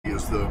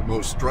was the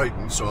most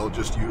strident, so I'll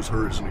just use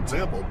her as an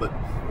example. But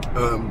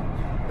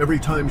every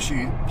time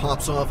she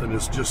pops off and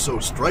is just so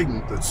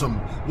strident that some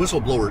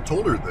whistleblower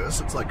told her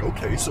this, it's like,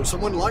 okay, so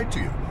someone lied to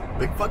you.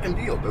 Big fucking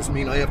deal. Doesn't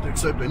mean I have to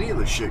accept any of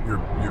the shit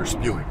you're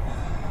spewing.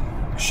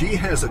 She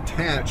has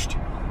attached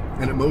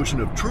an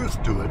emotion of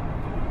truth to it,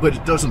 but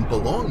it doesn't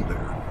belong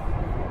there.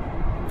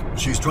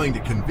 She's trying to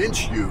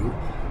convince you,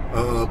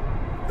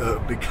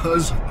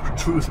 because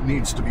truth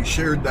needs to be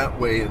shared that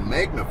way and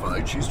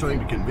magnified, she's trying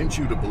to convince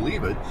you to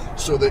believe it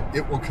so that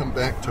it will come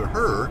back to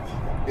her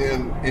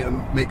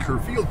and make her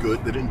feel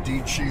good that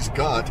indeed she's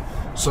got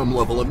some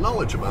level of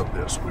knowledge about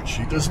this, which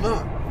she does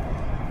not.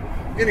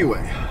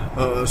 Anyway,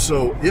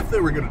 so if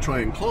they were going to try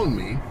and clone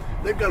me,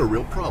 they've got a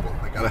real problem.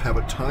 They got to have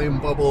a time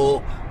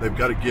bubble, they've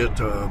got to get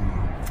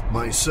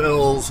my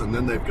cells, and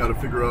then they've got to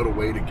figure out a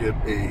way to get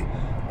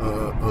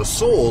a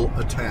soul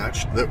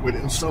attached that would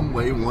in some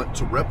way want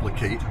to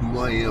replicate who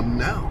I am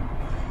now.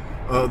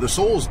 The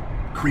souls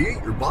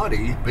create your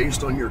body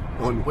based on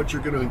what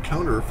you're going to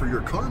encounter for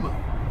your karma.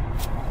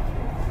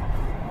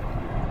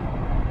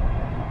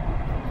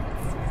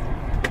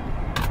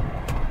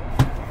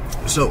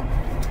 So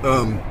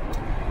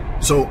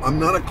I'm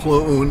not a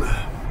clone.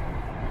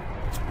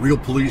 Real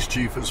police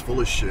chief is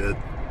full of shit.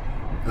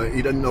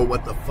 He doesn't know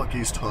what the fuck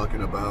he's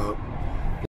talking about.